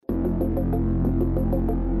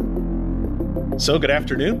So good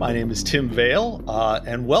afternoon. My name is Tim Vale,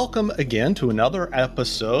 and welcome again to another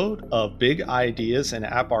episode of Big Ideas in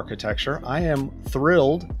App Architecture. I am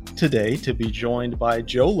thrilled today to be joined by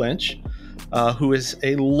Joe Lynch, who has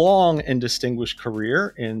a long and distinguished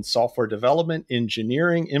career in software development,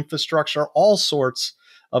 engineering, infrastructure, all sorts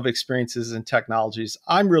of experiences and technologies.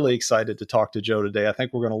 I'm really excited to talk to Joe today. I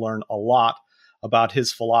think we're going to learn a lot about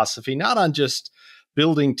his philosophy, not on just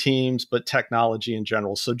building teams, but technology in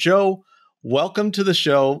general. So Joe, welcome to the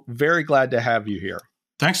show. Very glad to have you here.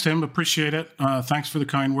 Thanks, Tim. Appreciate it. Thanks for the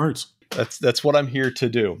kind words. That's what I'm here to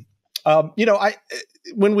do.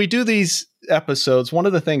 When we do these episodes, one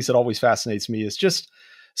of the things that always fascinates me is just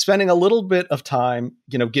spending a little bit of time,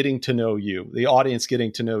 getting to know you, the audience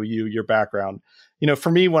getting to know you, your background. For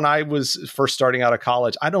me, when I was first starting out of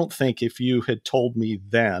college, I don't think if you had told me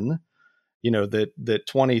then, that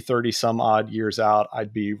 20, 30 some odd years out,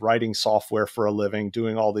 I'd be writing software for a living,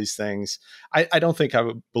 doing all these things. I don't think I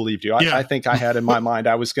would believed you. I think I had in my mind,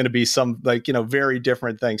 I was going to be some very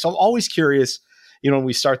different thing. So I'm always curious, when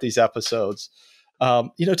we start these episodes,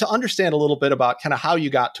 to understand a little bit about kind of how you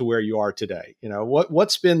got to where you are today.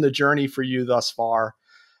 What's been the journey for you thus far?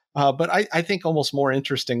 But I think almost more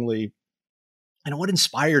interestingly, what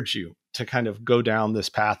inspired you to kind of go down this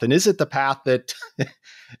path? And is it the path that,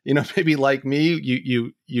 maybe like me,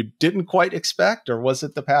 you didn't quite expect, or was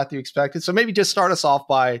it the path you expected? So maybe just start us off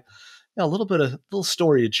by a little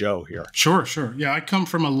story of Joe here. Sure. Yeah, I come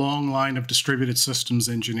from a long line of distributed systems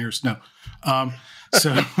engineers. No, I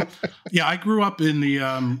grew up in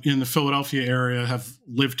the Philadelphia area. Have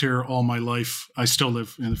lived here all my life. I still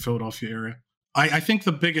live in the Philadelphia area. I think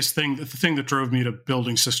the thing that drove me to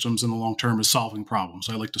building systems in the long term is solving problems.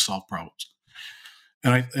 I like to solve problems.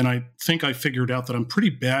 And I think I figured out that I'm pretty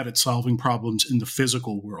bad at solving problems in the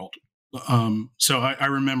physical world. So I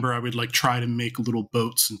remember I would try to make little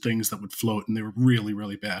boats and things that would float, and they were really,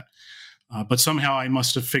 really bad. But somehow I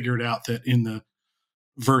must have figured out that in the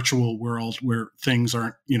virtual world where things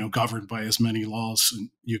aren't, governed by as many laws,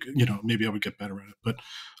 and maybe I would get better at it. But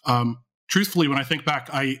truthfully, when I think back,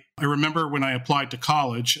 I remember when I applied to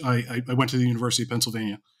college, I went to the University of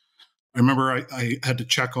Pennsylvania. I remember I had to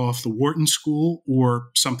check off the Wharton School or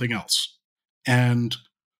something else. And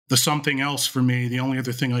the something else for me, the only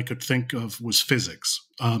other thing I could think of was physics,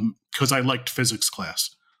 because I liked physics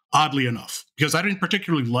class, oddly enough, because I didn't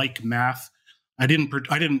particularly like math.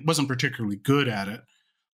 Wasn't particularly good at it,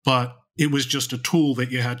 but it was just a tool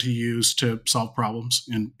that you had to use to solve problems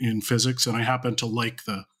in physics. And I happened to like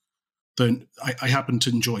I happened to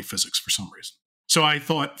enjoy physics for some reason. So I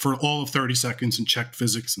thought for all of 30 seconds and checked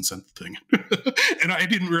physics and sent the thing. And I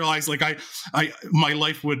didn't realize my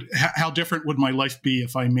life how different would my life be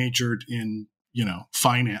if I majored in,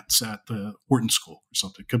 finance at the Wharton School or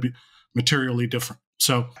something. It could be materially different.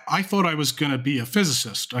 So I thought I was going to be a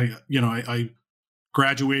physicist. I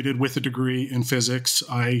graduated with a degree in physics.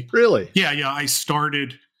 Really? Yeah. I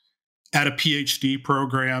started at a PhD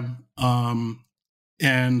program.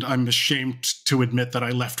 And I'm ashamed to admit that I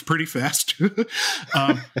left pretty fast. But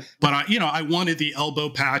I wanted the elbow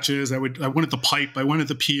patches. I wanted the pipe. I wanted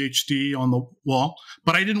the PhD on the wall,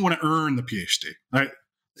 but I didn't want to earn the PhD. And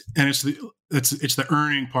it's the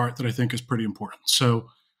earning part that I think is pretty important. So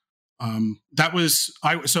I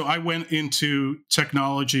went into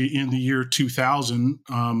technology in the year 2000,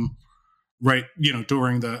 during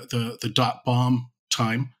the dot bomb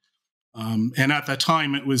time. And at that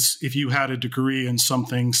time, it was, if you had a degree in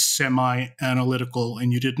something semi-analytical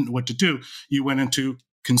and you didn't know what to do, you went into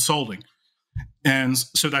consulting. And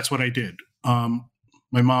so that's what I did. My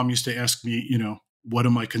mom used to ask me, what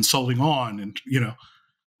am I consulting on? And,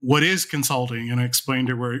 what is consulting? And I explained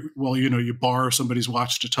to her, well, you borrow somebody's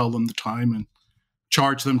watch to tell them the time and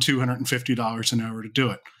charge them $250 an hour to do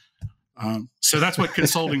it. So that's what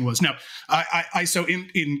consulting was. Now, so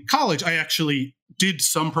in college, I actually did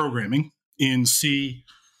some programming in C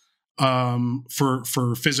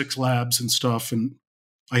for physics labs and stuff. And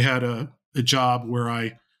I had a job where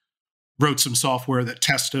I wrote some software that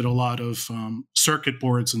tested a lot of circuit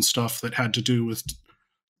boards and stuff that had to do with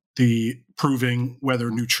the proving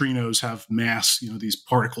whether neutrinos have mass, these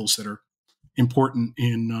particles that are important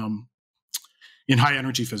in high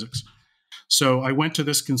energy physics. So I went to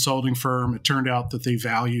this consulting firm. It turned out that they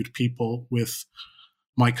valued people with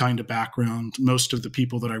my kind of background. Most of the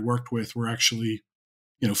people that I worked with were actually,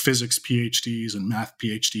 physics PhDs and math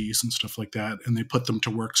PhDs and stuff like that. And they put them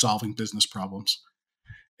to work solving business problems.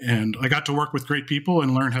 And I got to work with great people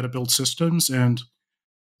and learn how to build systems. And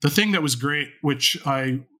the thing that was great, which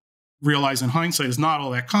I realize in hindsight is not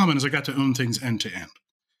all that common, is I got to own things end to end.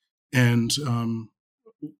 And,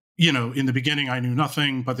 in the beginning, I knew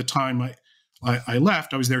nothing. By the time I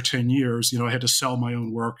left. I was there 10 years. I had to sell my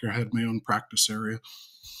own work. I had my own practice area.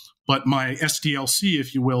 But my SDLC,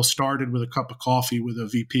 if you will, started with a cup of coffee with a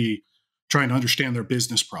VP trying to understand their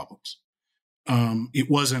business problems. It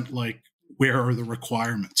wasn't like, where are the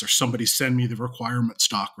requirements, or somebody send me the requirement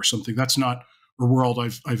stock or something. That's not a world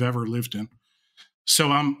I've ever lived in.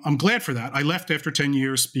 So I'm glad for that. I left after 10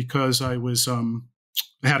 years because I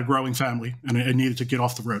had a growing family and I needed to get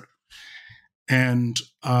off the road. And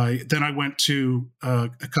then I went to a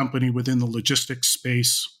company within the logistics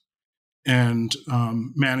space and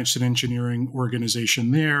managed an engineering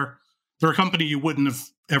organization there. They're a company you wouldn't have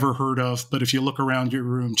ever heard of, but if you look around your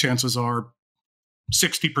room, chances are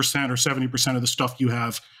 60% or 70% of the stuff you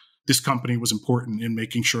have, this company was important in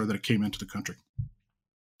making sure that it came into the country.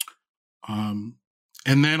 And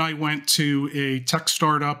then I went to a tech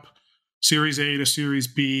startup, Series A to Series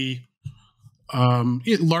B,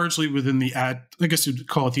 largely within the I guess you'd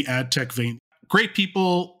call it the ad tech vein. Great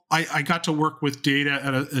people. I got to work with data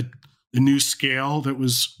at a new scale that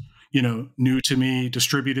was, new to me,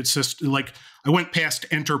 distributed system. Like I went past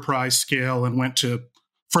enterprise scale and went to,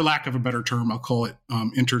 for lack of a better term, I'll call it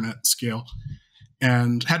internet scale,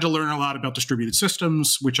 and had to learn a lot about distributed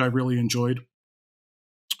systems, which I really enjoyed.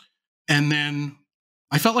 And then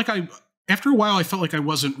I felt like after a while, I felt like I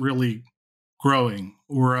wasn't really growing,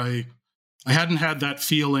 or I hadn't had that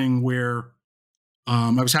feeling where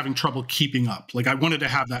I was having trouble keeping up. Like I wanted to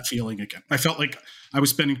have that feeling again. I felt like I was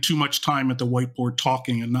spending too much time at the whiteboard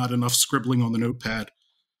talking and not enough scribbling on the notepad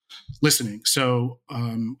listening. So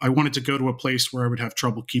I wanted to go to a place where I would have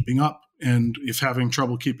trouble keeping up. And if having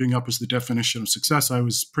trouble keeping up is the definition of success, I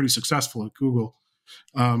was pretty successful at Google.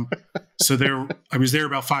 So I was there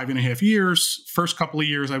about 5.5 years. First couple of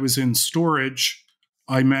years I was in storage.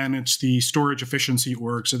 I managed the storage efficiency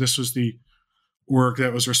org. So this was the org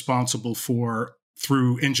that was responsible for,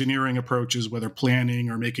 through engineering approaches, whether planning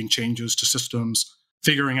or making changes to systems,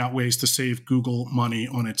 figuring out ways to save Google money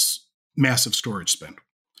on its massive storage spend.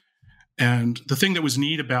 And the thing that was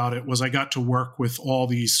neat about it was I got to work with all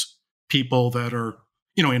these people that are,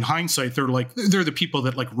 in hindsight, they're the people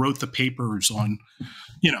that wrote the papers on,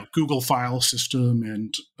 Google file system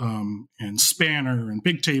and Spanner and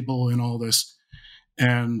Bigtable and all this.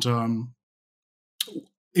 And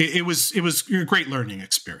it was a great learning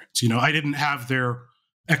experience. I didn't have their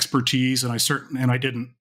expertise, and I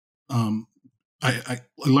didn't. I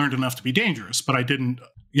learned enough to be dangerous, but I didn't.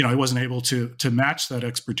 I wasn't able to match that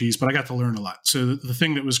expertise, but I got to learn a lot. So the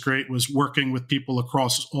thing that was great was working with people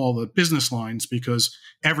across all the business lines, because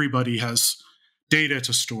everybody has data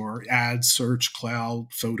to store: ads, search, cloud,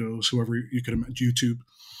 photos, whoever you could imagine, YouTube,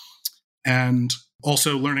 and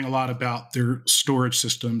also learning a lot about their storage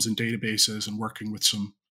systems and databases, and working with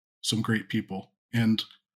some great people. And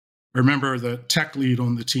I remember the tech lead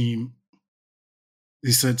on the team,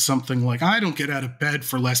 he said something like, "I don't get out of bed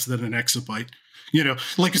for less than an exabyte."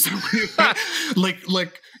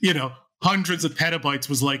 Hundreds of petabytes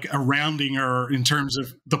was like a rounding error in terms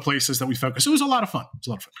of the places that we focus. It was a lot of fun.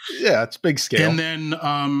 Yeah, it's big scale. And then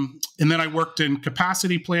I worked in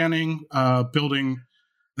capacity planning, building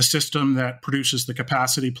a system that produces the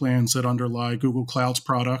capacity plans that underlie Google Cloud's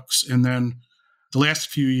products. And then the last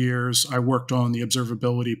few years, I worked on the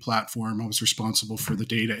observability platform. I was responsible for the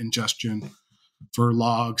data ingestion, for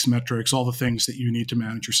logs, metrics, all the things that you need to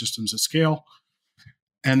manage your systems at scale.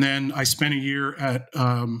 And then I spent a year at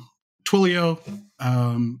Twilio,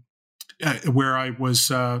 where I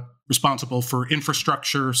was responsible for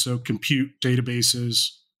infrastructure, so compute, databases,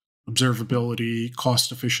 observability,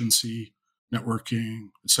 cost efficiency, networking,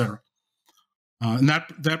 et cetera. And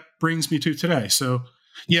that brings me to today. So,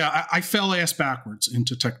 yeah, I fell ass backwards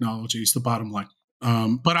into technology is the bottom line.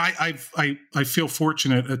 But I feel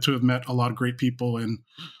fortunate to have met a lot of great people and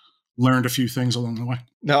learned a few things along the way.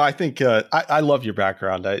 No, I think I love your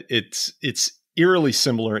background. It's eerily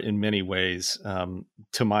similar in many ways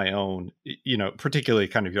to my own, particularly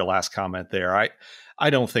kind of your last comment there. I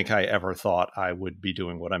don't think I ever thought I would be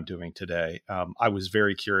doing what I'm doing today. I was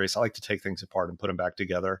very curious. I like to take things apart and put them back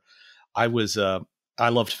together. I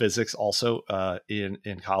loved physics also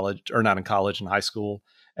in college, or not in college, in high school.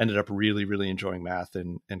 Ended up really, really enjoying math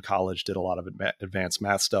in college, did a lot of advanced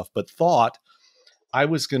math stuff, but thought I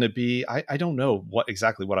was going to be, I don't know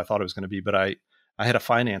exactly what I thought it was going to be, but I had a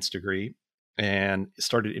finance degree and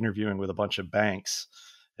started interviewing with a bunch of banks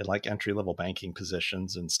at like entry-level banking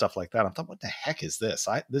positions and stuff like that. I thought, what the heck is this?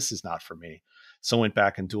 This is not for me. So went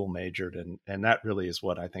back and dual majored. And that really is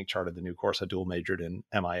what I think charted the new course. I dual majored in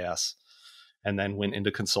MIS and then went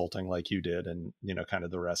into consulting like you did. And, kind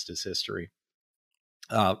of the rest is history.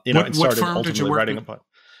 And started ultimately writing about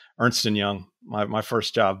Ernst & Young, my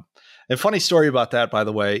first job. And funny story about that, by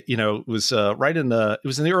the way, it was it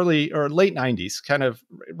was in the early or late 90s, kind of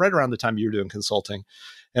right around the time you were doing consulting.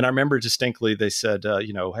 And I remember distinctly they said,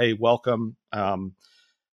 hey, welcome.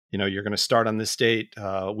 You're going to start on this date.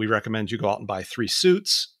 We recommend you go out and buy 3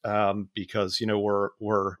 suits because,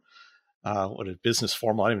 we're what a business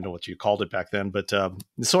formal. I don't even know what you called it back then. But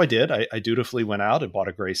so I did. I dutifully went out and bought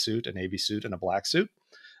a gray suit, a navy suit, and a black suit.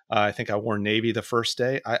 I think I wore navy the first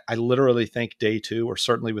day. I literally think day 2, or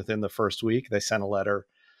certainly within the first week, they sent a letter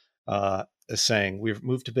saying we've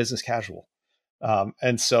moved to business casual.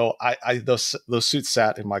 And so those suits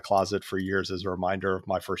sat in my closet for years as a reminder of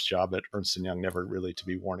my first job at Ernst & Young, never really to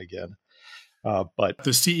be worn again. But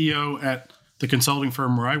the CEO at the consulting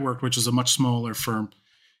firm where I worked, which is a much smaller firm,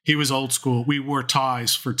 he was old school. We wore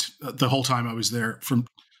ties for the whole time I was there from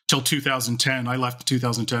till 2010. I left in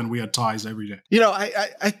 2010. We had ties every day.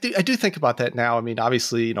 I do think about that now. I mean,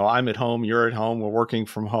 obviously, I'm at home, you're at home, we're working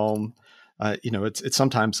from home. It's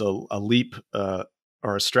sometimes a leap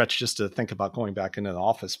or a stretch just to think about going back into the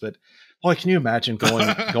office. But boy, can you imagine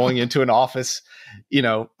going into an office,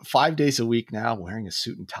 5 days a week now wearing a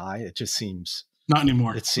suit and tie? It just seems not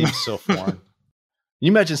anymore. It seems so foreign. Can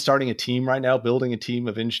you imagine starting a team right now, building a team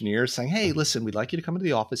of engineers saying, hey, listen, we'd like you to come into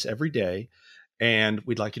the office every day and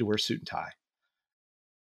we'd like you to wear a suit and tie.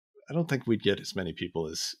 I don't think we'd get as many people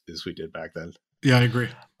as we did back then. Yeah, I agree.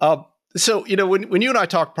 So, when you and I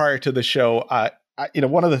talked prior to the show,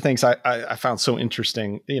 one of the things I found so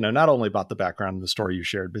interesting, not only about the background and the story you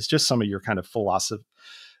shared, but it's just some of your kind of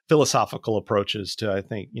philosophical approaches to, I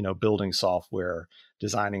think, building software,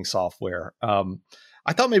 designing software.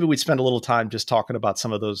 I thought maybe we'd spend a little time just talking about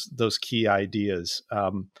some of those key ideas.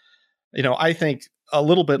 I think a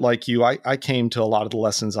little bit like you, I came to a lot of the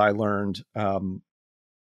lessons I learned,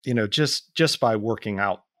 just by working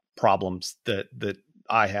out problems that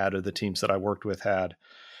I had or the teams that I worked with had.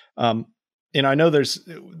 I know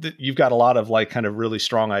you've got a lot of like kind of really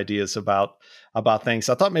strong ideas about things.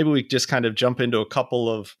 I thought maybe we just kind of jump into a couple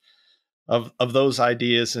of those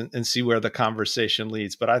ideas and see where the conversation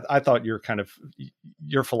leads. But I thought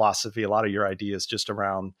your philosophy, a lot of your ideas just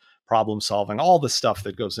around problem solving, all the stuff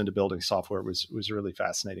that goes into building software was really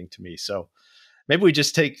fascinating to me. So maybe we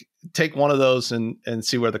just take one of those and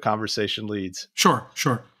see where the conversation leads. Sure.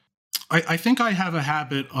 I think I have a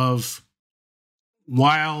habit of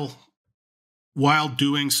while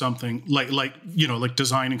doing something like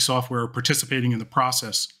designing software or participating in the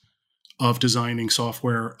process of designing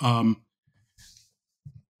software,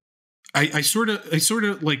 I sort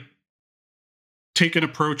of like take an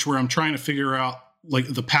approach where I'm trying to figure out like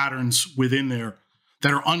the patterns within there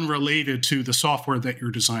that are unrelated to the software that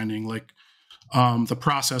you're designing, like the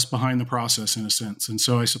process behind the process in a sense. And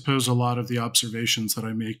so I suppose a lot of the observations that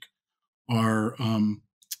I make are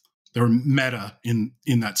they're meta in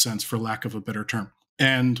that sense, for lack of a better term.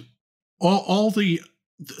 And all the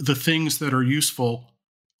things that are useful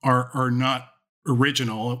are not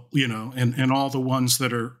original, and all the ones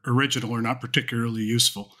that are original are not particularly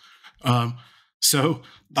useful. So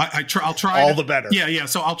I'll try all the better. Yeah.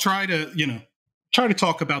 So I'll try to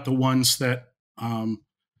talk about the ones that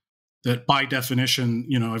that by definition,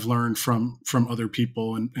 I've learned from other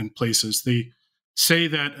people and places. They say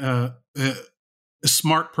that a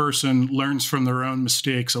smart person learns from their own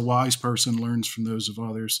mistakes. A wise person learns from those of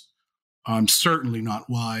others. I'm certainly not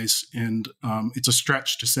wise, and it's a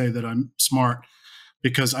stretch to say that I'm smart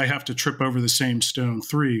because I have to trip over the same stone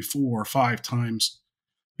 3, 4, 5 times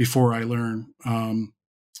before I learn.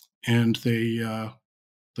 And the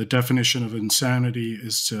definition of insanity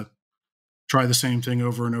is to try the same thing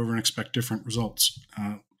over and over and expect different results.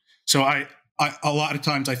 So I a lot of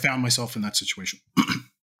times I found myself in that situation.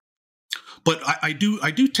 But I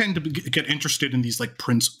do tend to get interested in these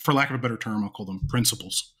for lack of a better term, I'll call them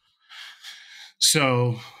principles.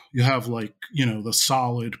 So you have the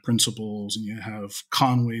solid principles, and you have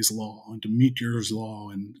Conway's law and Demeter's law,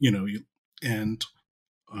 and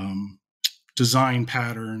design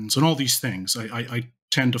patterns and all these things. I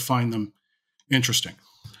tend to find them interesting,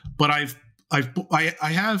 but I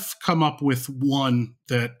have come up with one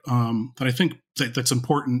that I think that's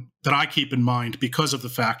important, that I keep in mind because of the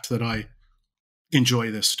fact that I enjoy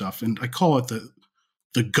this stuff, and I call it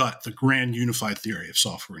the grand unified theory of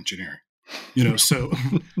software engineering. So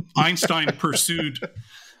Einstein pursued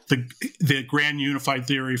the grand unified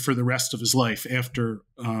theory for the rest of his life after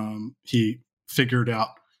he figured out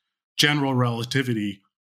general relativity,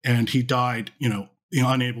 and he died,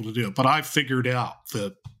 unable to do it. But I've figured out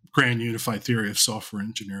the grand unified theory of software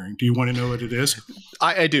engineering. Do you want to know what it is?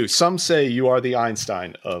 I do. Some say you are the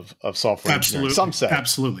Einstein of software engineering. Some say.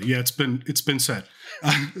 Absolutely. Yeah, it's been said.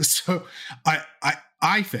 So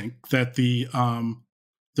I think that the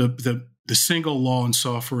single law in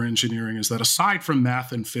software engineering is that aside from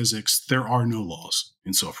math and physics, there are no laws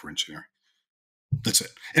in software engineering. That's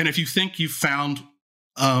it. And if you think you've found,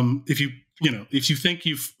 if you think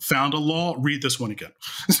you've found a law, read this one again.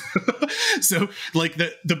 So, like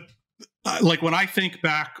like when I think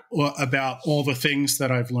back about all the things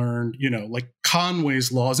that I've learned, like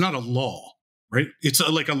Conway's law is not a law, right? It's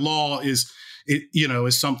like a law is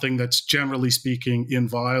something that's generally speaking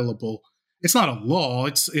inviolable. It's not a law.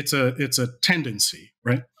 It's a tendency,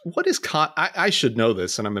 right? What is I should know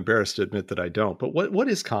this, and I'm embarrassed to admit that I don't. But what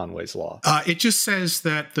is Conway's law? It just says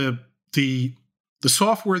that the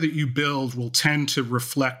software that you build will tend to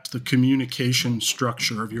reflect the communication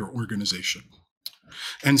structure of your organization.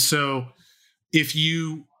 And so, if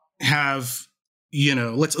you have,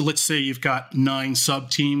 let's say you've got 9 sub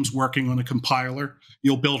teams working on a compiler,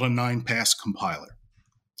 you'll build a 9-pass compiler.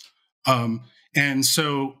 And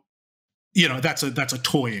so, that's a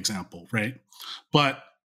toy example, right? But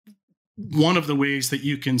one of the ways that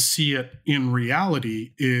you can see it in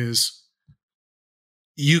reality is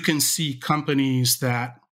you can see companies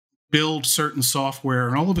that build certain software,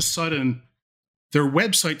 and all of a sudden their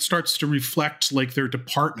website starts to reflect like their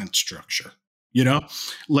department structure,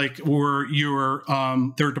 or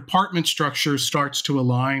their department structure starts to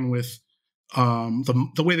align with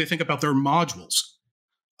the way they think about their modules.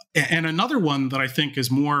 And another one that I think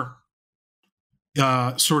is more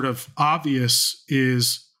sort of obvious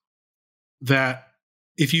is that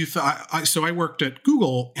if you so I worked at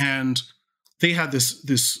Google, and they had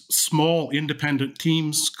this small independent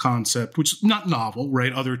teams concept, which is not novel,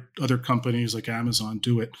 right? Other companies like Amazon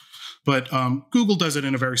do it, but Google does it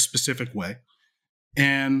in a very specific way.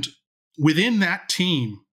 And within that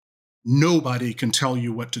team, nobody can tell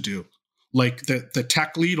you what to do. Like the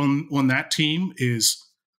tech lead on that team is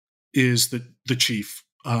the chief.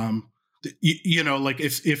 Like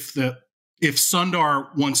if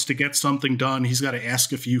Sundar wants to get something done, he's got to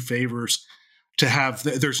ask a few favors to have.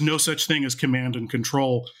 There's no such thing as command and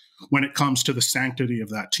control when it comes to the sanctity of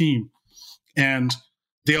that team. And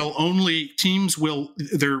they run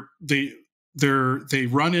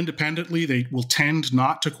independently. They will tend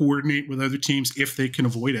not to coordinate with other teams if they can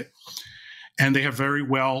avoid it. And they have very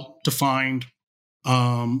well defined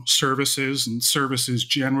services, and services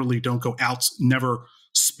generally don't go out, never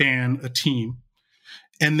span a team.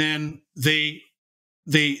 And then they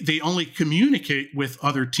only communicate with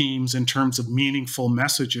other teams in terms of meaningful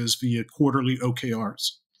messages via quarterly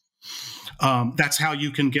OKRs. That's how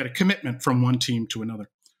you can get a commitment from one team to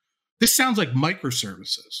another. This sounds like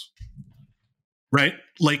microservices, right?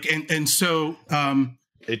 Like, and so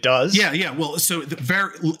it does. Yeah. Well, so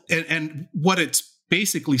and what it's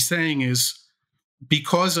basically saying is,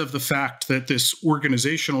 because of the fact that this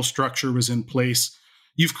organizational structure was in place,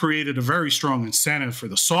 you've created a very strong incentive for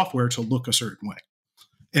the software to look a certain way.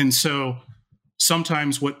 And so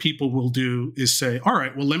sometimes what people will do is say, all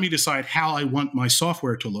right, well, let me decide how I want my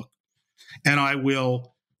software to look. And I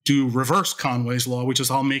will do reverse Conway's law, which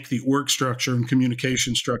is I'll make the org structure and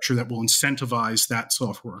communication structure that will incentivize that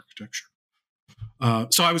software architecture.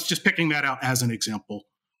 So I was just picking that out as an example.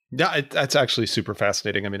 Yeah, that's actually super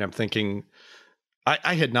fascinating. I mean, I'm thinking,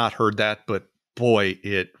 I had not heard that, but boy,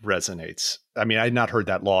 it resonates. I mean, I had not heard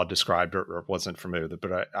that law described or wasn't familiar with it,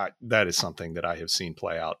 but that is something that I have seen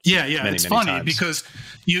play out. Yeah. Many, It's many funny times.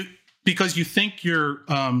 because you think you're,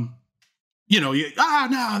 no,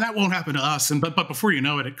 that won't happen to us. But before you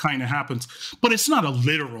know it, it kind of happens. But it's not a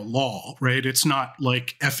literal law, right? It's not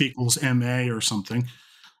like F equals MA or something.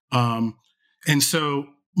 And so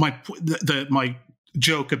my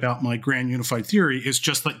joke about my grand unified theory is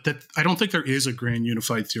just like that. I don't think there is a grand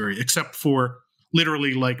unified theory except for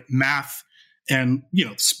literally like math and,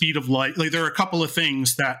 speed of light. Like there are a couple of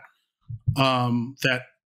things that are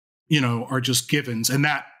just givens, and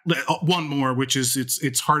that one more, which is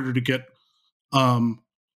it's harder to get, trying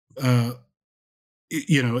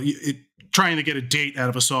to get a date out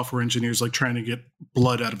of a software engineer is like trying to get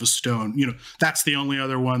blood out of a stone. That's the only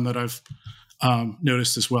other one that I've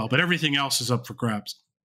noticed as well, but everything else is up for grabs.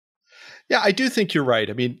 Yeah, I do think you're right.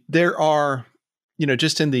 I mean, there are,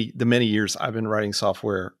 just in the many years I've been writing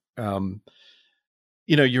software,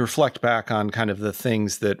 you reflect back on kind of the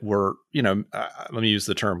things that were, let me use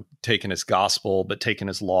the term taken as gospel, but taken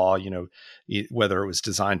as law, whether it was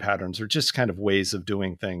design patterns or just kind of ways of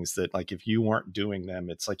doing things that, like, if you weren't doing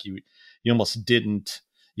them, it's like you almost didn't.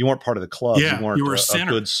 You weren't part of the club. Yeah, you weren't you were a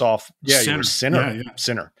good soft. Yeah, sinner. You were a sinner. Yeah.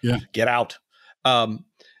 Sinner. Yeah. Get out.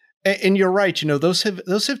 And you're right. Those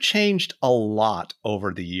have changed a lot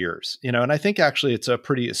over the years. And I think actually it's a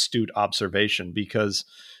pretty astute observation because,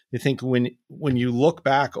 I think when you look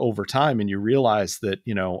back over time and you realize that,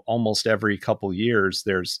 almost every couple years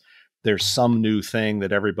there's some new thing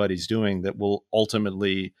that everybody's doing that will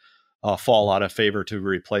ultimately fall out of favor to be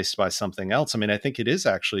replaced by something else. I mean, I think it is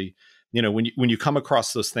actually, when you come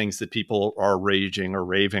across those things that people are raging or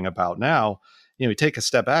raving about now, you take a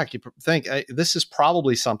step back, you think this is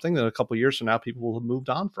probably something that a couple of years from now people will have moved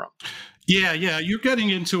on from. Yeah, you're getting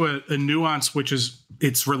into a nuance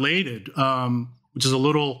it's related, which is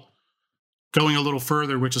going a little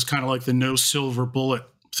further, which is kind of like the no silver bullet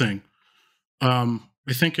thing.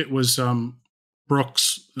 I think it was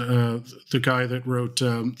Brooks, the guy that wrote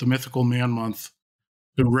the Mythical Man Month,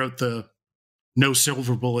 who wrote the no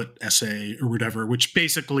silver bullet essay or whatever, which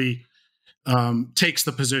basically takes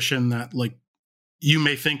the position that, like, you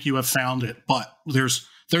may think you have found it, but there's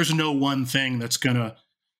no one thing that's going to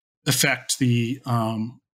affect the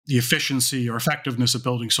efficiency or effectiveness of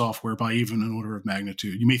building software by even an order of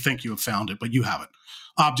magnitude. You may think you have found it, but you haven't.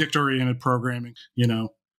 Object-oriented programming,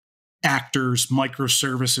 actors,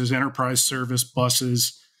 microservices, enterprise service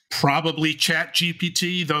buses, probably Chat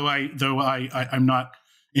GPT, though I'm not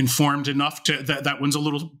informed enough to that one's a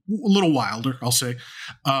little wilder, I'll say.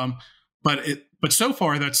 But so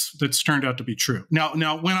far that's turned out to be true.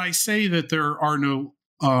 Now when I say that there are no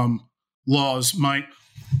laws, my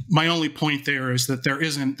only point there is that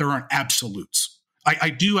there aren't absolutes. I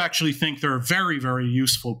do actually think there are very, very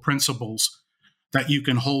useful principles that you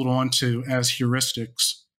can hold on to as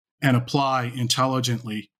heuristics and apply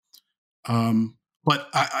intelligently. But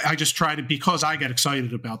I just try to, because I get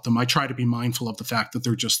excited about them, I try to be mindful of the fact that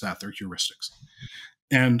they're just that, they're heuristics.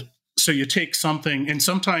 And so you take something, and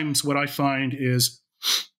sometimes what I find is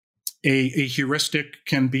a heuristic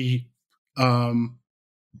can be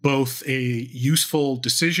both a useful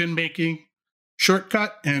decision-making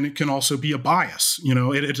shortcut, and it can also be a bias.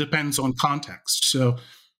 It depends on context. So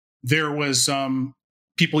there was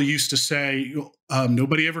people used to say,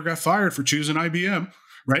 nobody ever got fired for choosing IBM,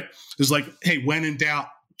 right? It was like, hey, when in doubt,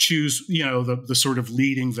 choose, the sort of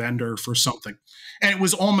leading vendor for something. And it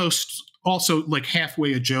was almost also like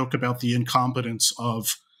halfway a joke about the incompetence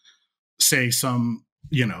of, say, some,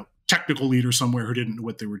 technical leader somewhere who didn't know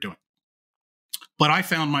what they were doing. But I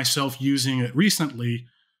found myself using it recently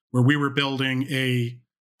where we were building a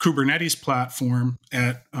Kubernetes platform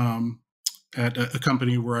at a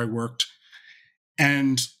company where I worked.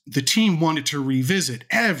 And the team wanted to revisit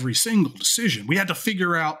every single decision. We had to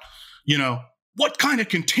figure out, what kind of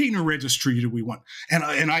container registry do we want? And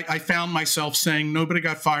I found myself saying, nobody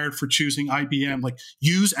got fired for choosing IBM. Like,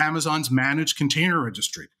 use Amazon's managed container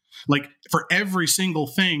registry. Like, for every single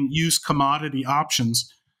thing, use commodity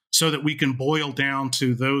options so that we can boil down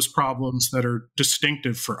to those problems that are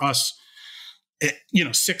distinctive for us.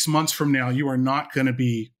 6 months from now, you are not going to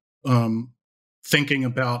be thinking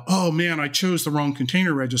about, oh man, I chose the wrong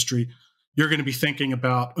container registry. You're going to be thinking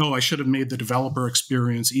about, oh, I should have made the developer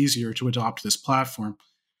experience easier to adopt this platform.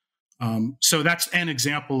 So that's an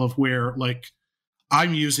example of where, like,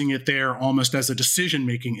 I'm using it there almost as a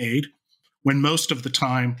decision-making aid, when most of the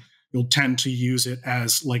time you'll tend to use it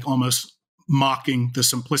as, like, almost mocking the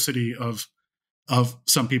simplicity of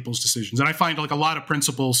some people's decisions. And I find, like, a lot of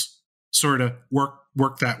principles sort of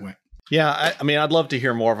work that way. Yeah, I mean, I'd love to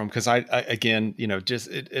hear more of them, because I again, just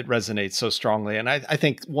it resonates so strongly. And I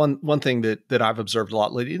think one thing that I've observed a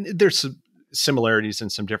lot lately, there's some similarities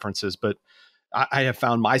and some differences, but I have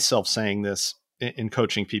found myself saying this in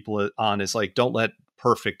coaching people on, is like, don't let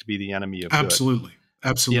perfect be the enemy of good.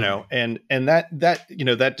 Absolutely. And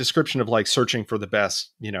that description of, like, searching for the best,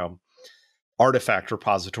 artifact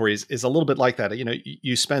repositories is a little bit like that.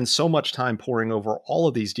 You spend so much time poring over all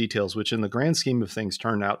of these details, which in the grand scheme of things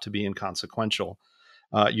turn out to be inconsequential.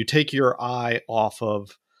 You take your eye off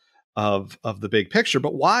of the big picture.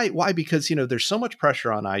 But why? Because, there's so much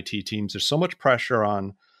pressure on IT teams. There's so much pressure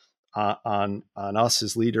on us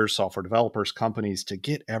as leaders, software developers, companies, to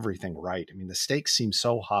get everything right. I mean, the stakes seem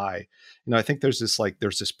so high. I think there's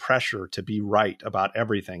this pressure to be right about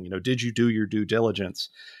everything. Did you do your due diligence?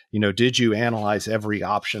 Did you analyze every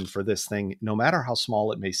option for this thing, no matter how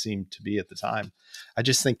small it may seem to be at the time? I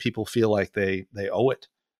just think people feel like they owe it,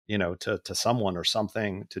 to someone or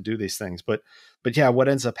something to do these things. But yeah, what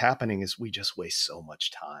ends up happening is we just waste so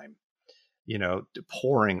much time,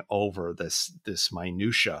 poring over this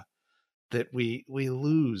minutia, that we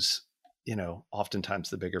lose, oftentimes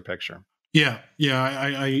the bigger picture. Yeah.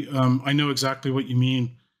 I know exactly what you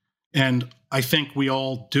mean. And I think we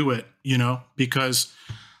all do it, because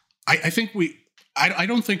I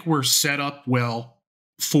don't think we're set up well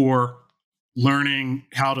for learning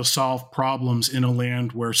how to solve problems in a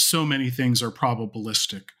land where so many things are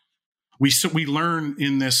probabilistic. we learn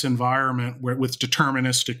in this environment where with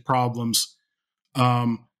deterministic problems,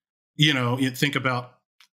 you think about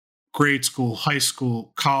grade school, high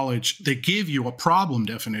school, college, they give you a problem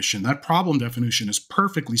definition. That problem definition is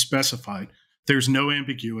perfectly specified. There's no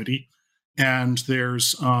ambiguity. And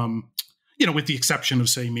there's, with the exception of,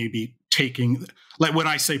 say, maybe taking, like when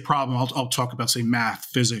I say problem, I'll talk about, say, math,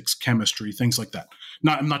 physics, chemistry, things like that.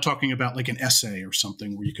 I'm not talking about like an essay or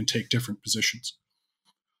something where you can take different positions.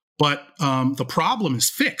 But the problem is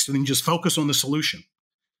fixed, and then you just focus on the solution.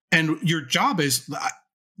 And your job is,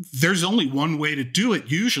 there's only one way to do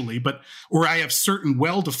it usually, or I have certain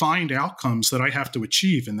well-defined outcomes that I have to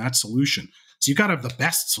achieve in that solution. So you got to have the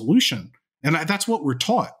best solution. And that's what we're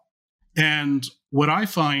taught. And what I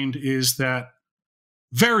find is that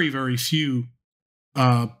very, very few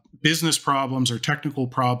business problems or technical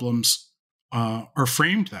problems are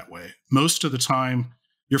framed that way. Most of the time,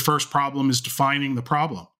 your first problem is defining the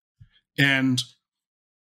problem. And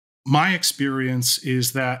my experience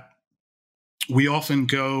is that we often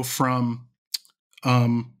go from,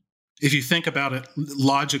 if you think about it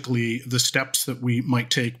logically, the steps that we might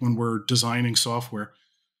take when we're designing software,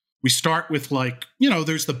 we start with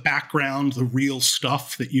there's the background, the real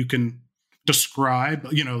stuff that you can describe,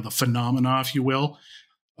 the phenomena, if you will,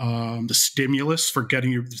 the stimulus for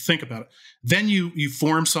getting you to think about it. Then you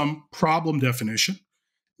form some problem definition.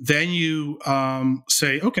 Then you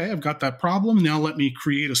say, okay, I've got that problem. Now let me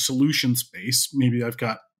create a solution space. Maybe I've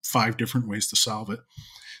got 5 different ways to solve it.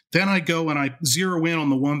 Then I go and I zero in on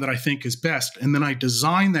the one that I think is best, and then I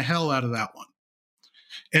design the hell out of that one.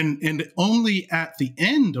 And only at the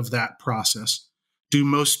end of that process do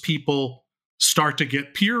most people start to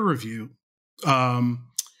get peer review,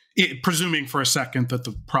 presuming for a second that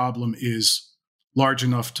the problem is large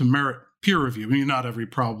enough to merit peer review. I mean, not every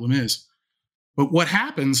problem is. But what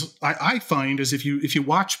happens, I find, is if you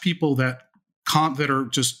watch people that are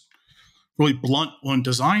just really blunt on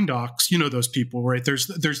design docs, those people, right? There's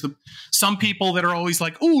some people that are always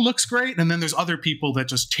like, oh, looks great. And then there's other people that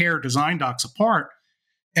just tear design docs apart.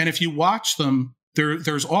 And if you watch them,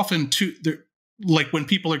 there's often like when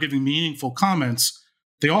people are giving meaningful comments,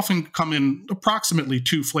 they often come in approximately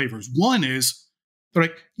 2 flavors. One is they're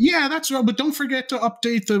like, yeah, that's right, but don't forget to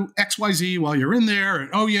update the XYZ while you're in there. And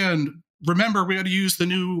oh yeah, and remember, we got to use the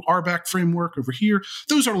new RBAC framework over here.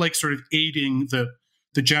 Those are like sort of aiding the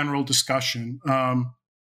general discussion.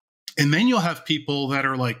 And then you'll have people that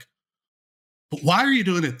are like, but why are you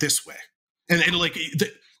doing it this way? And like,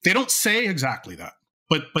 they don't say exactly that,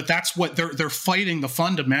 but that's what they're fighting, the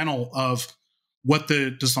fundamental of what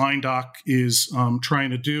the design doc is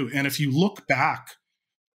trying to do. And if you look back,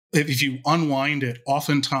 if you unwind it,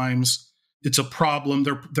 oftentimes it's a problem.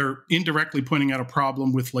 They're indirectly pointing out a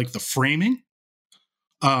problem with like the framing,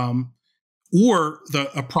 or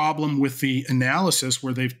a problem with the analysis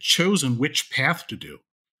where they've chosen which path to do.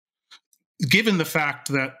 Given the fact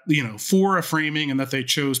that, for a framing and that they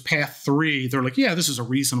chose path 3, they're like, yeah, this is a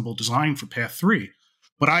reasonable design for path 3.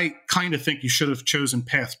 But I kind of think you should have chosen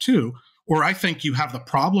path 2, or I think you have the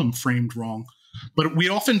problem framed wrong. But we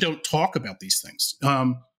often don't talk about these things.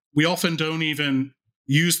 We often don't even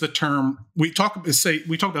use the term. We talk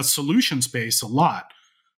about solution space a lot.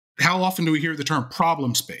 How often do we hear the term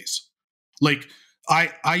problem space? Like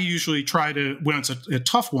I usually try to, when it's a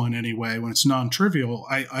tough one anyway, when it's non-trivial,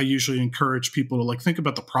 I usually encourage people to like think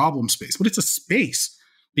about the problem space. But it's a space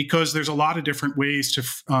because there's a lot of different ways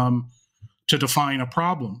to define a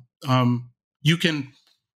problem. You can.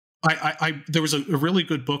 There was a really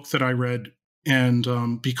good book that I read,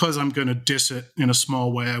 and because I'm going to diss it in a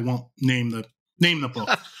small way, I won't name the book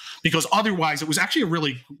because otherwise it was actually a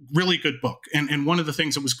really, really good book. And one of the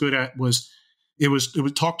things it was good at was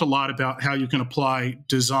it talked a lot about how you can apply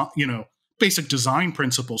design, basic design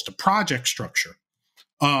principles to project structure.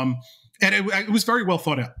 And it was very well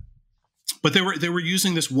thought out. But they were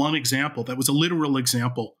using this one example that was a literal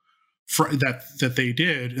example that they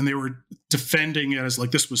did, and they were defending it as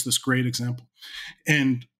like this was this great example.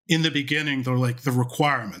 And in the beginning, they're like the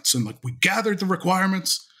requirements, and like we gathered the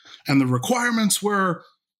requirements, and the requirements were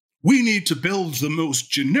we need to build the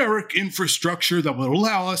most generic infrastructure that will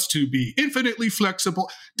allow us to be infinitely flexible.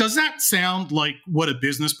 Does that sound like what a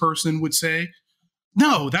business person would say?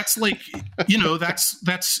 No, that's like,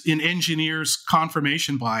 that's an engineer's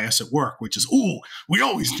confirmation bias at work, which is, we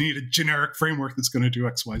always need a generic framework that's going to do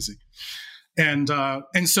X, Y, Z. And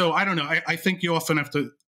so I don't know. I think you often have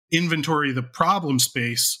to inventory the problem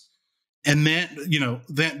space and then,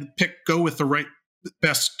 go with the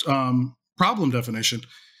best problem definition,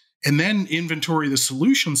 and then inventory the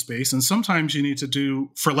solution space. And sometimes you need to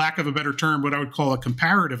do, for lack of a better term, what I would call a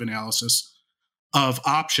comparative analysis of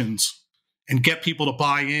options and get people to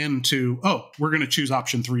buy into, oh, we're going to choose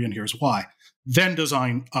option 3 and here's why. Then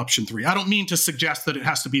design option 3. I don't mean to suggest that it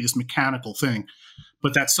has to be this mechanical thing,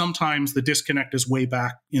 but that sometimes the disconnect is way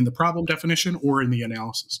back in the problem definition or in the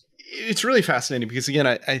analysis. It's really fascinating because, again,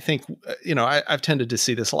 I think, I've tended to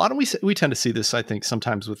see this a lot, and we tend to see this, I think,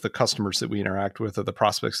 sometimes with the customers that we interact with or the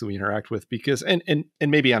prospects that we interact with, because, and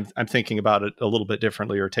maybe I'm thinking about it a little bit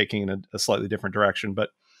differently or taking in a slightly different direction,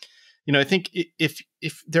 but, I think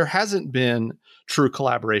if there hasn't been true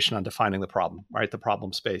collaboration on defining the problem, right, the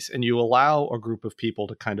problem space, and you allow a group of people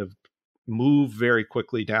to kind of move very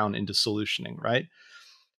quickly down into solutioning, right?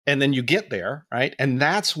 And then you get there, right? And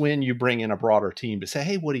that's when you bring in a broader team to say,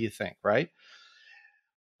 hey, what do you think, right?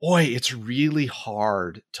 Boy, it's really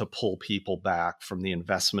hard to pull people back from the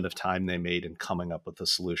investment of time they made in coming up with a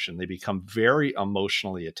solution. They become very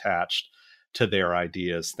emotionally attached to their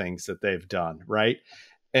ideas, things that they've done, right?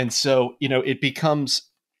 And so, it becomes,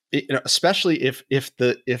 especially if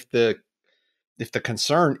the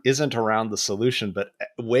concern isn't around the solution, but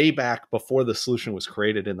way back before the solution was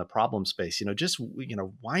created in the problem space, just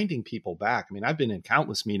winding people back. I mean, I've been in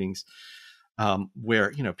countless meetings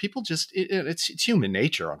where people just it's human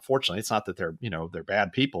nature. Unfortunately, it's not that they're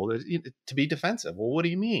bad people to be defensive. Well, what do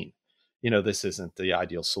you mean? This isn't the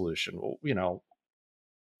ideal solution. Well,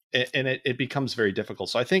 and it becomes very difficult.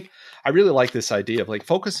 So I think I really like this idea of like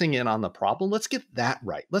focusing in on the problem. Let's get that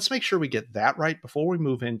right. Let's make sure we get that right before we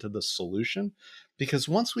move into the solution, because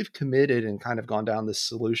once we've committed and kind of gone down this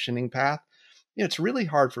solutioning path, it's really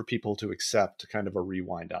hard for people to accept kind of a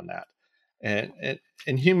rewind on that.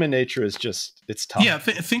 And human nature is just, it's tough. Yeah.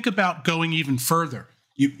 Think about going even further.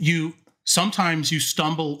 You sometimes you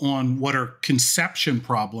stumble on what are conception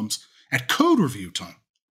problems at code review time.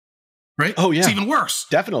 Right? Oh, yeah. It's even worse.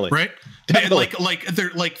 Definitely. Right? Definitely.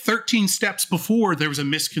 Like 13 steps before there was a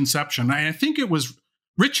misconception. I think it was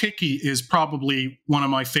Rich Hickey is probably one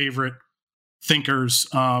of my favorite thinkers.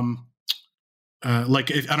 I don't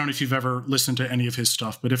know if you've ever listened to any of his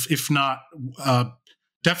stuff, but if not,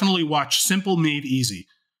 definitely watch Simple Made Easy.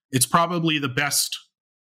 It's probably the best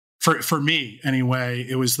for me anyway.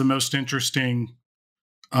 It was the most interesting.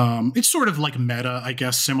 It's sort of like meta, I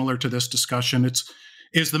guess, similar to this discussion.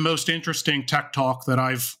 Is the most interesting tech talk that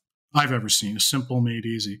I've ever seen. Is Simple Made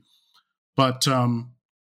Easy. But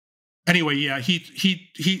anyway, yeah,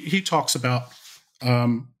 he talks about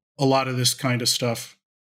a lot of this kind of stuff.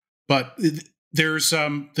 But there's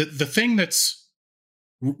the thing that's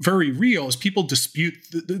very real is people dispute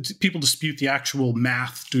the actual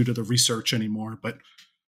math due to the research anymore. But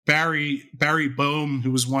Barry Boehm,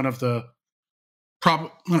 who was one of the I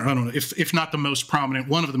don't know, if not the most prominent,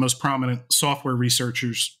 one of the most prominent software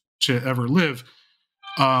researchers to ever live,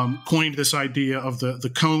 coined this idea of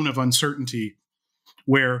the cone of uncertainty,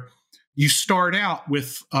 where you start out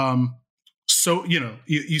with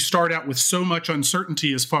you start out with so much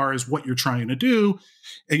uncertainty as far as what you're trying to do.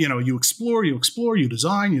 And, you explore, you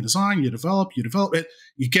design, you develop it,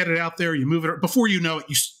 you get it out there, you move it. Before you know it,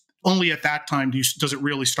 only at that time does it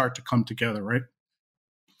really start to come together, right?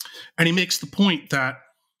 And he makes the point that,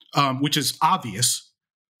 which is obvious,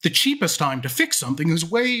 the cheapest time to fix something is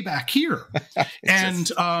way back here. And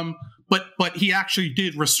but he actually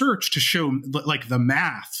did research to show like the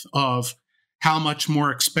math of how much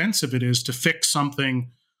more expensive it is to fix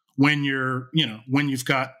something when you've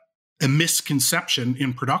got a misconception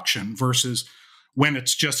in production versus when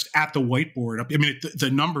it's just at the whiteboard. I mean, the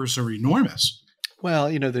numbers are enormous. Well,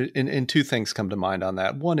 and two things come to mind on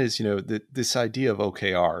that. One is, this idea of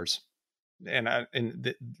OKRs, and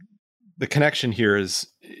the connection here is,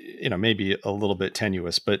 maybe a little bit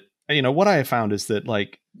tenuous, but what I have found is that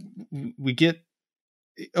like we get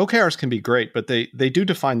OKRs can be great, but they do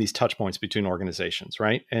define these touch points between organizations,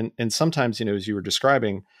 right? And sometimes, as you were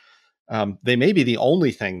describing, they may be the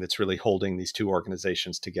only thing that's really holding these two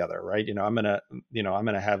organizations together, right? I'm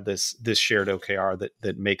gonna have this shared OKR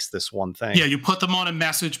that makes this one thing. Yeah, you put them on a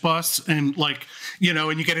message bus, and and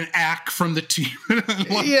you get an ACK from the team.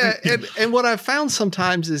 Yeah, and what I've found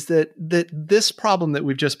sometimes is that this problem that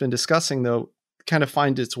we've just been discussing, though, kind of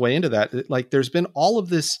finds its way into that. Like, there's been all of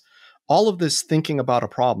this thinking about a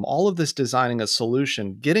problem, all of this designing a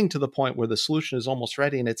solution, getting to the point where the solution is almost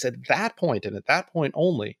ready, and it's at that point, and at that point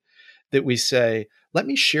only, that we say, let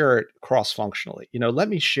me share it cross-functionally. Let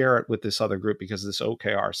me share it with this other group because this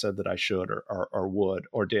OKR said that I should or would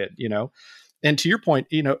or did, And to your point,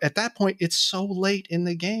 at that point, it's so late in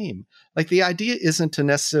the game. Like, the idea isn't to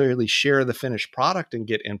necessarily share the finished product and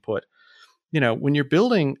get input. when you're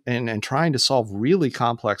building and trying to solve really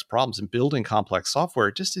complex problems and building complex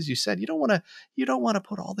software, just as you said, you don't want to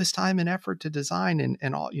put all this time and effort to design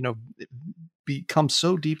and all, become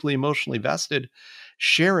so deeply emotionally vested,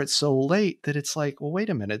 share it so late that it's like, well, wait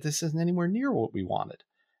a minute, this isn't anywhere near what we wanted.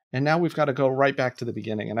 And now we've got to go right back to the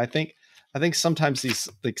beginning. And I think sometimes these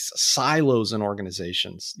like silos in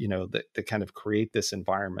organizations, that kind of create this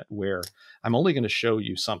environment where I'm only going to show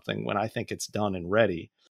you something when I think it's done and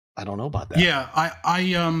ready. I don't know about that. Yeah,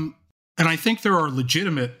 and I think there are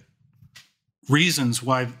legitimate reasons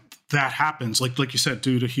why that happens. Like you said,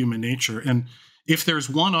 due to human nature. And if there's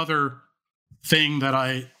one other thing that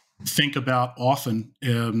I think about often,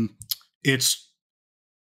 it's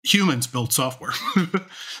humans build software.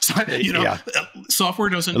 So, software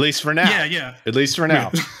doesn't. At least for now. Yeah. At least for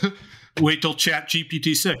now. Wait till Chat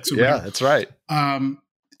GPT-6. Yeah, that's right. And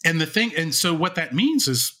so what that means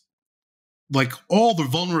is, like, all the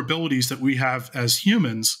vulnerabilities that we have as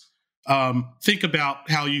humans, think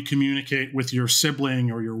about how you communicate with your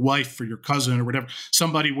sibling or your wife or your cousin or whatever,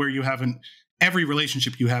 somebody where every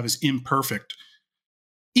relationship you have is imperfect.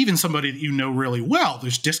 Even somebody that you know really well,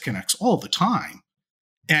 there's disconnects all the time.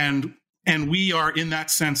 And we are, in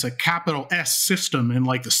that sense, a capital S system in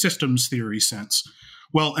like the systems theory sense.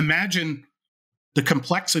 Well, imagine the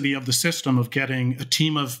complexity of the system of getting a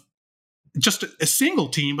team of just a single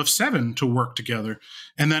team of 7 to work together.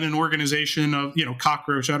 And then an organization of,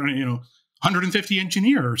 cockroach, 150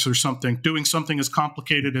 engineers or something, doing something as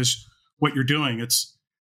complicated as what you're doing. It's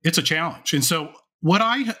a challenge. And so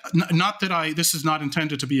this is not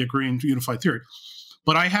intended to be a green unified theory,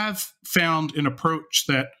 but I have found an approach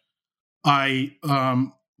that I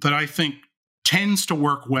think tends to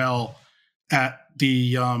work well at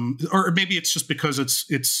the, or maybe it's just because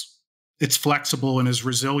it's flexible and is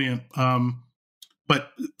resilient,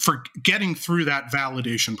 but for getting through that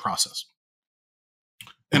validation process.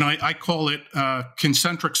 And I call it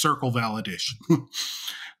concentric circle validation.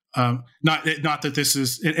 Not that this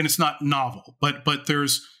is, and it's not novel, but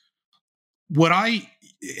there's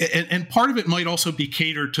and part of it might also be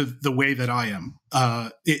catered to the way that I am.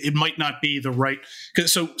 It might not be the right,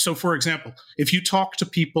 so for example, if you talk to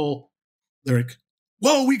people, they're like,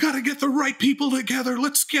 whoa, we got to get the right people together.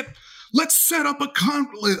 Let's set up a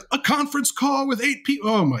conference call with 8 people.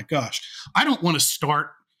 Oh my gosh. I don't want to start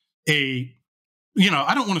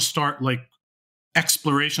like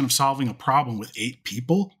exploration of solving a problem with 8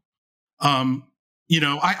 people. I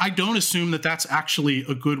don't assume that that's actually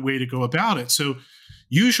a good way to go about it. So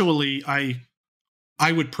usually I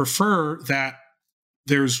would prefer that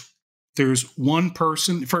there's one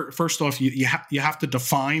person. First off, you have to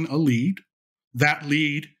define a lead. That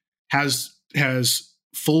lead has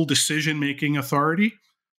full decision-making authority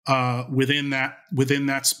within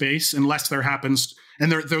that space, unless there happens, and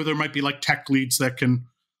there might be like tech leads that can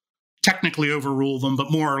technically overrule them,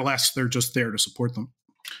 but more or less they're just there to support them.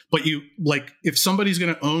 But if somebody's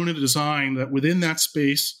going to own a design, that within that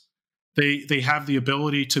space they have the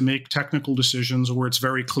ability to make technical decisions where it's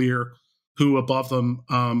very clear who above them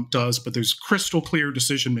does, but there's crystal clear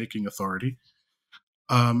decision-making authority.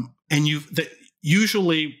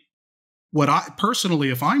 Usually what I personally,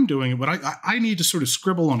 if I'm doing it, what I need to sort of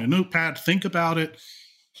scribble on a notepad, think about it,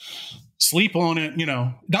 sleep on it,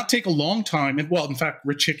 not take a long time. And in fact,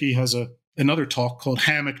 Rich Hickey has another talk called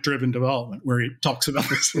Hammock Driven Development, where he talks about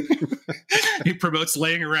this. He promotes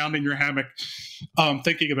laying around in your hammock,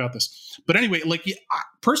 thinking about this. But anyway,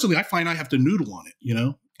 personally, I find I have to noodle on it,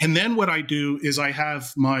 And then what I do is I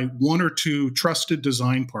have my 1 or 2 trusted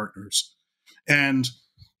design partners, and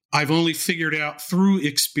I've only figured out through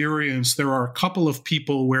experience, there are a couple of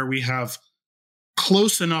people where we have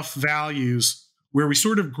close enough values where we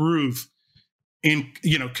sort of groove in,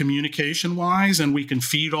 communication wise, and we can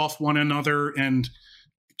feed off one another and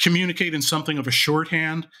communicate in something of a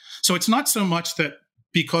shorthand. So it's not so much that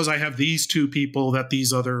because I have these 2 people that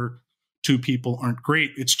these other 2 people aren't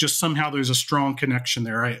great. It's just somehow there's a strong connection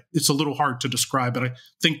there. It's a little hard to describe, but I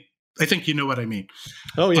think you know what I mean.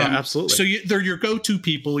 Oh yeah, absolutely. So they're your go-to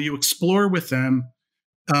people. You explore with them.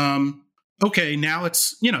 Okay, now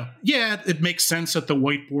it's, it makes sense at the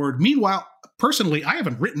whiteboard. Meanwhile, personally, I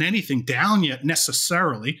haven't written anything down yet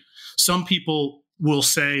necessarily. Some people will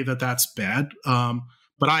say that that's bad.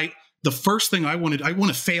 But the first thing I want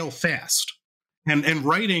to fail fast. And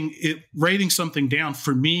writing something down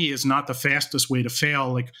for me is not the fastest way to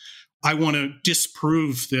fail. Like, I want to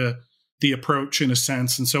disprove the approach in a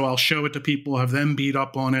sense. And so I'll show it to people, have them beat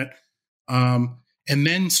up on it. And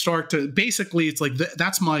then start to, basically it's like,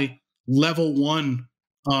 that's my level 1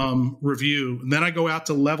 review. And then I go out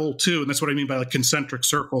to level 2, and that's what I mean by like concentric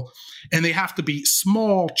circle. And they have to be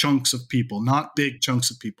small chunks of people, not big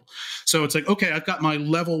chunks of people. So it's like, okay, I've got my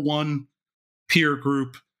level 1 peer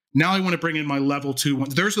group. Now I want to bring in my level 2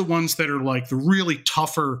 ones. There's the ones that are like the really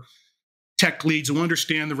tougher tech leads who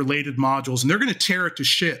understand the related modules, and they're going to tear it to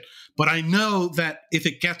shit. But I know that if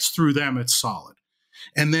it gets through them, it's solid.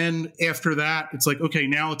 And then after that, it's like, okay,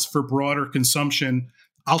 now it's for broader consumption.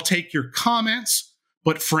 I'll take your comments,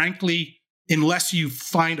 but frankly, unless you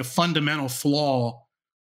find a fundamental flaw,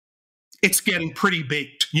 it's getting pretty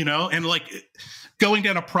baked, and like going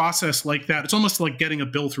down a process like that, it's almost like getting a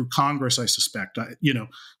bill through Congress, I suspect,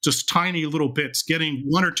 just tiny little bits, getting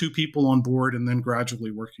 1 or 2 people on board and then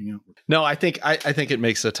gradually working out. No, I think it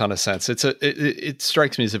makes a ton of sense. It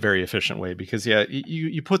strikes me as a very efficient way because,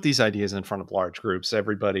 you put these ideas in front of large groups,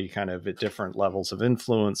 everybody kind of at different levels of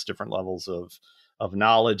influence, different levels of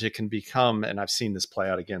knowledge. It can become, and I've seen this play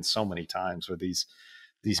out again so many times with these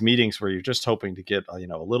meetings where you're just hoping to get, a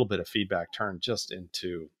little bit of feedback turned just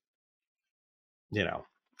into,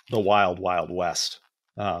 the wild, wild west,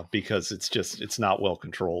 because it's not well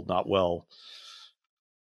controlled, not well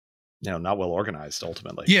organized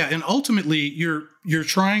ultimately. Yeah. And ultimately you're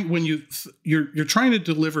trying, when you're trying to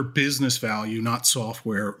deliver business value, not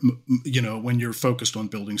software, when you're focused on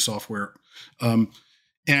building software,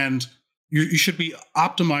 and you should be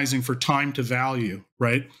optimizing for time to value.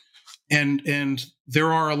 Right. And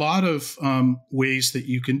there are a lot of ways that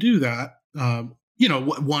you can do that.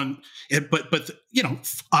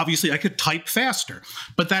 Obviously I could type faster,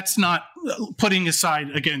 but that's not, putting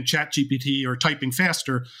aside again, ChatGPT or typing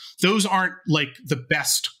faster. Those aren't like the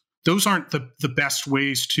best. Those aren't the best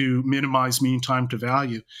ways to minimize mean time to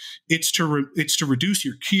value. It's to reduce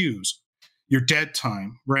your queues, your dead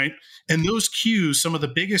time, right? And those queues, some of the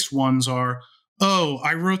biggest ones are, oh,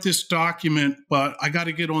 I wrote this document, but I got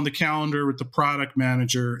to get on the calendar with the product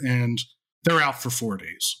manager and they're out for 4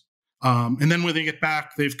 days. And then when they get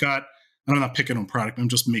back, they've got, and I'm not picking on product, I'm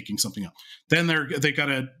just making something up. Then they got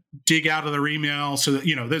to dig out of their email so that,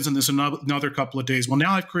 there's another couple of days. Well,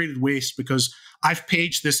 now I've created waste because I've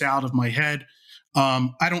paged this out of my head.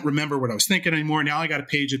 I don't remember what I was thinking anymore. Now I got to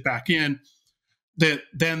page it back in. Then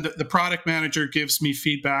the product manager gives me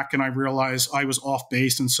feedback and I realize I was off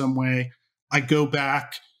base in some way. I go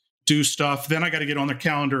back, do stuff. Then I got to get on their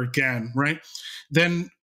calendar again, right? Then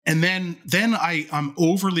I'm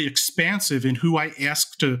overly expansive in who I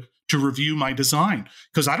ask to review my design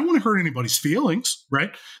because I don't want to hurt anybody's feelings,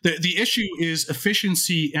 right? The issue is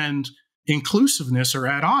efficiency and inclusiveness are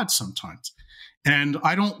at odds sometimes. And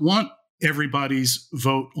I don't want everybody's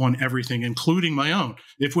vote on everything, including my own.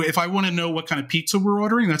 If I want to know what kind of pizza we're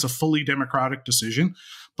ordering, that's a fully democratic decision.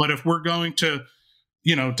 But if we're going to,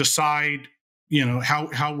 decide,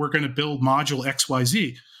 how we're going to build module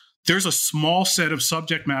XYZ, there's a small set of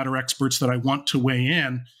subject matter experts that I want to weigh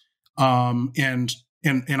in. And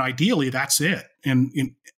ideally that's it.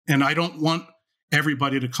 And I don't want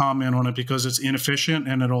everybody to comment on it because it's inefficient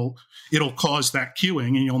and it'll cause that queuing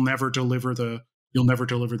and you'll never deliver the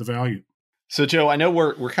value. So Joe, I know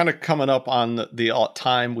we're kind of coming up on the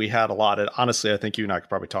time we had allotted. Honestly, I think you and I could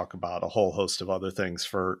probably talk about a whole host of other things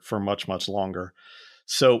for much, much longer.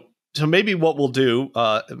 So maybe what we'll do,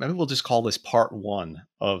 maybe we'll just call this part 1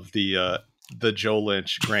 of the Joe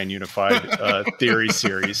Lynch Grand Unified Theory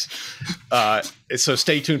series. So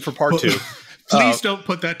stay tuned for part 2. Please don't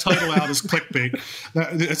put that title out as clickbait.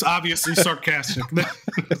 It's obviously sarcastic.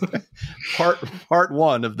 Part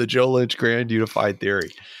 1 of the Joe Lynch Grand Unified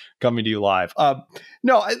Theory coming to you live.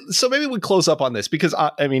 So maybe we close up on this because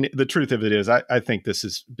the truth of it is I think this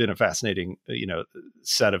has been a fascinating,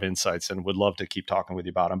 set of insights and would love to keep talking with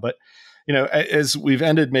you about them. But, as we've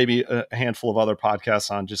ended maybe a handful of other podcasts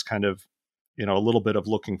on just kind of, a little bit of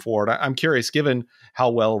looking forward, I'm curious, given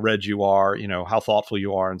how well read you are, how thoughtful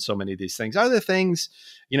you are in so many of these things, are there things,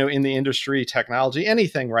 in the industry, technology,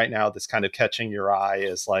 anything right now that's kind of catching your eye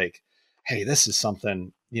as like, hey, this is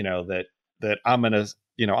something, that I'm going to,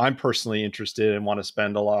 I'm personally interested and want to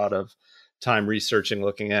spend a lot of time researching,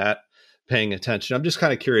 looking at, paying attention. I'm just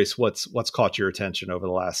kind of curious what's caught your attention over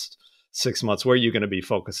the last 6 months. Where are you going to be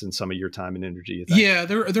focusing some of your time and energy, you think? Yeah,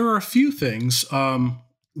 there are a few things.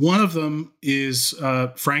 One of them is,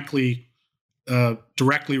 frankly,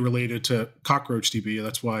 directly related to CockroachDB.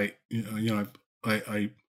 That's why I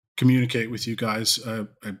communicate with you guys.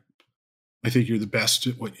 I think you're the best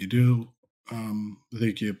at what you do. I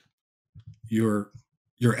think you're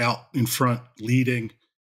out in front leading,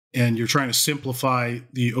 and you're trying to simplify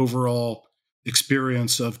the overall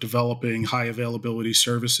experience of developing high availability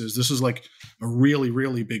services. This is like a really,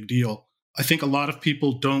 really big deal. I think a lot of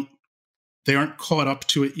people don't They aren't caught up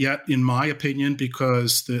to it yet, in my opinion,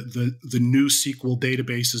 because the new SQL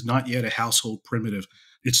database is not yet a household primitive.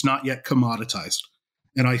 It's not yet commoditized.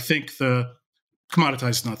 And I think the commoditized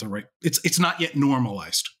is not the right, it's not yet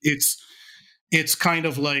normalized. It's kind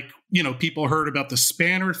of like, people heard about the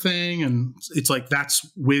spanner thing, and it's like that's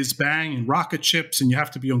whiz bang and rocket ships, and you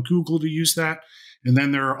have to be on Google to use that. And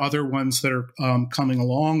then there are other ones that are coming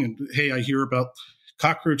along, and hey, I hear about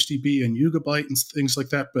CockroachDB and Yugabyte and things like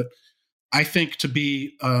that. But I think to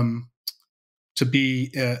be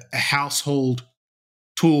a household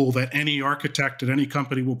tool that any architect at any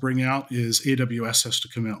company will bring out is AWS has to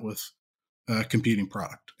come out with a competing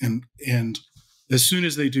product. And as soon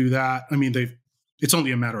as they do that, I mean, it's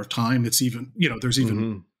only a matter of time. It's even, there's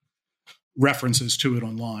even references to it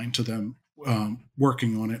online, to them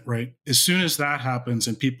working on it, right? As soon as that happens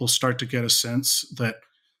and people start to get a sense that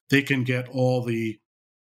they can get all the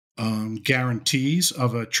guarantees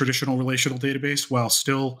of a traditional relational database while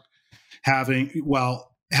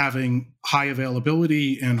having high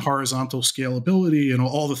availability and horizontal scalability and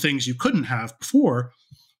all the things you couldn't have before,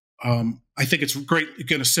 I think it's going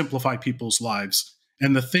to simplify people's lives.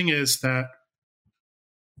 And the thing is that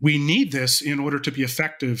we need this in order to be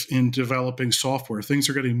effective in developing software. Things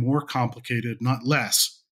are getting more complicated, not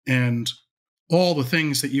less. And all the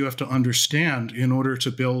things that you have to understand in order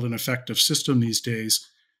to build an effective system these days,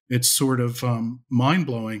 it's sort of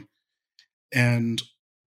mind-blowing. And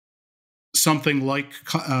something like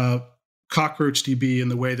CockroachDB, in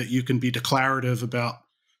the way that you can be declarative about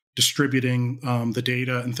distributing the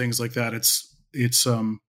data and things like that, it's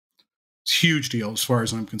a huge deal as far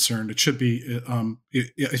as I'm concerned. It should be.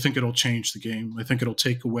 I think it'll change the game. I think it'll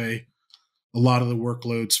take away a lot of the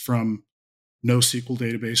workloads from NoSQL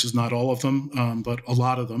databases, not all of them, but a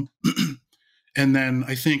lot of them. And then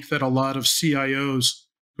I think that a lot of CIOs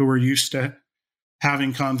who are used to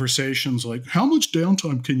having conversations like, how much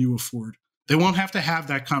downtime can you afford? They won't have to have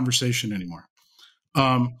that conversation anymore.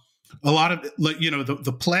 A lot of,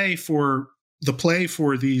 the play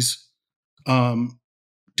for these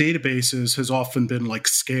databases has often been like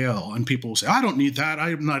scale, and people will say, I don't need that.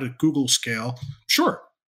 I'm not at Google scale. Sure.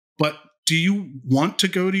 But do you want to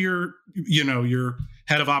go to your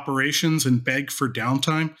head of operations and beg for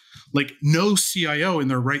downtime? Like, no CIO in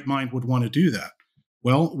their right mind would want to do that.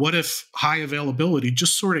 Well, what if high availability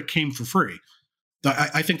just sort of came for free?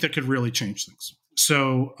 I think that could really change things.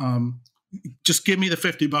 So just give me the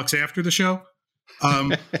 $50 after the show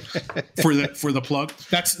for the plug.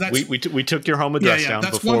 That's we took your home address down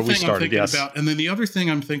that's before one we thing started. I'm thinking about. And then the other thing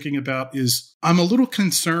I'm thinking about is I'm a little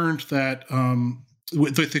concerned that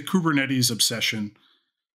with the Kubernetes obsession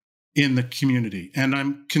in the community, and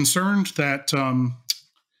I'm concerned that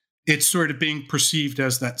it's sort of being perceived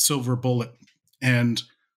as that silver bullet. And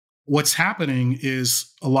what's happening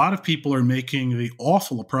is a lot of people are making the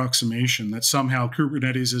awful approximation that somehow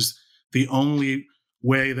Kubernetes is the only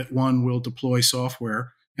way that one will deploy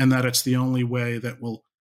software, and that it's the only way that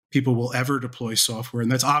people will ever deploy software.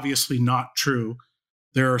 And that's obviously not true.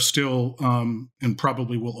 There are still, and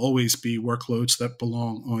probably will always be, workloads that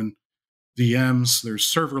belong on VMs. There's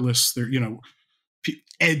serverless,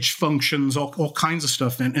 edge functions, all kinds of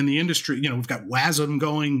stuff. And the industry, we've got WASM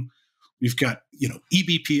going. We've got,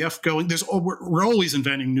 eBPF going. We're always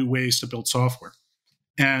inventing new ways to build software.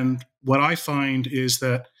 And what I find is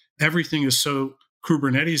that everything is so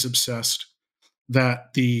Kubernetes obsessed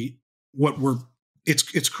that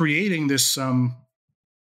it's creating this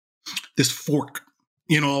fork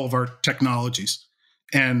in all of our technologies.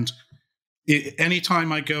 And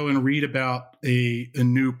anytime I go and read about a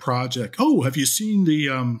new project, oh, have you seen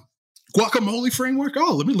the guacamole framework?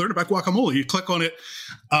 Oh, let me learn about guacamole. You click on it,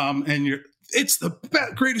 and it's the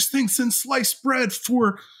greatest thing since sliced bread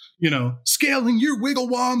for, scaling your wiggle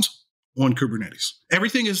worms on Kubernetes.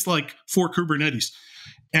 Everything is like for Kubernetes.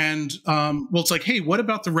 And, it's like, hey, what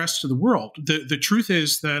about the rest of the world? The truth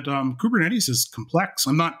is that Kubernetes is complex.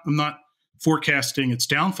 I'm not forecasting its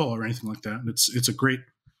downfall or anything like that. It's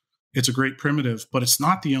a great primitive, but it's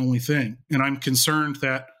not the only thing. And I'm concerned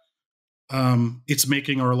that it's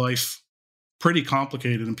making our life pretty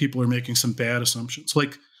complicated, and people are making some bad assumptions.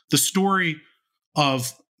 Like the story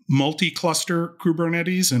of multi-cluster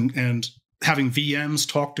Kubernetes and having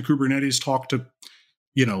VMs talk to Kubernetes, talk to,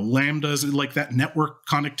 Lambdas, and like that network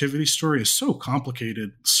connectivity story is so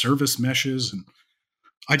complicated, service meshes. And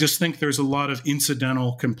I just think there's a lot of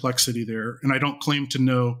incidental complexity there. And I don't claim to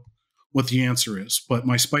know what the answer is, but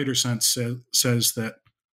my spider sense says that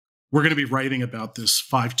we're going to be writing about this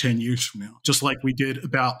 5-10 years from now, just like we did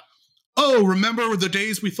about, remember the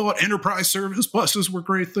days we thought enterprise service buses were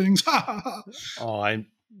great things? Oh,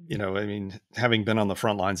 I mean, having been on the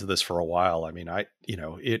front lines of this for a while, I mean,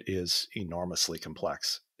 it is enormously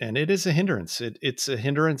complex, and it is a hindrance. It's a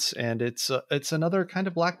hindrance, and it's another kind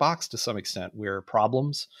of black box to some extent, where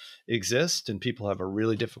problems exist and people have a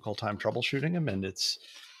really difficult time troubleshooting them. And it's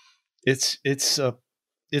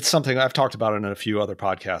something I've talked about in a few other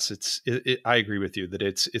podcasts. I agree with you that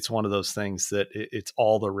it's one of those things that it's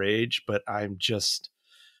all the rage, but I'm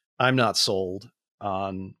not sold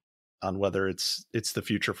on whether it's the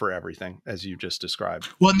future for everything, as you just described.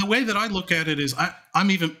 Well, and the way that I look at it is I'm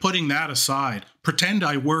even putting that aside. Pretend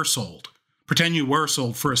I were sold. Pretend you were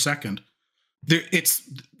sold for a second. It's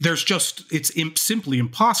simply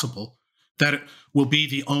impossible that it will be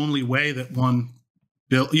the only way that one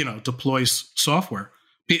deploys software.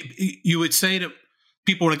 You would say to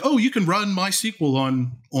people like, "Oh, you can run MySQL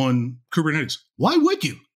on Kubernetes." Why would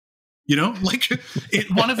you?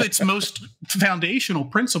 One of its most foundational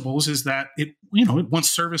principles is that it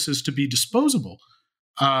wants services to be disposable.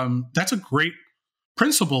 That's a great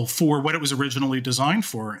principle for what it was originally designed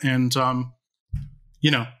for. And, at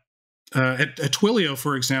Twilio,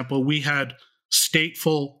 for example, we had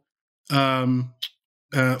stateful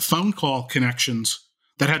phone call connections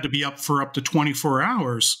that had to be up for up to 24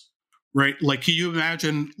 hours. Right. Like, can you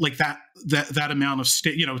imagine like that amount of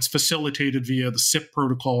state, it's facilitated via the SIP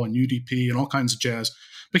protocol and UDP and all kinds of jazz.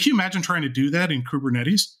 But can you imagine trying to do that in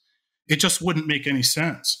Kubernetes? It just wouldn't make any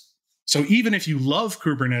sense. So even if you love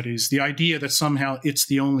Kubernetes, the idea that somehow it's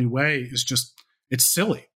the only way is it's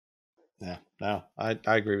silly. Yeah, no, I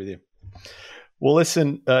agree with you. Well,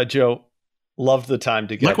 listen, Joe, loved the time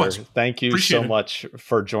together. Likewise. Thank you so much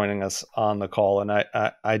for joining us on the call. And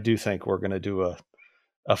I do think we're going to do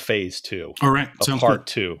a phase 2. All right. A Sounds part good.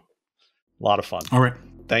 2. A lot of fun. All right.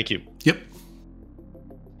 Thank you. Yep.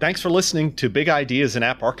 Thanks for listening to Big Ideas in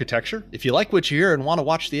App Architecture. If you like what you hear and want to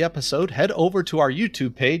watch the episode, head over to our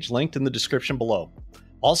YouTube page linked in the description below.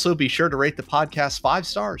 Also, be sure to rate the podcast 5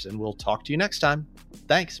 stars, and we'll talk to you next time.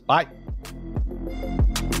 Thanks. Bye.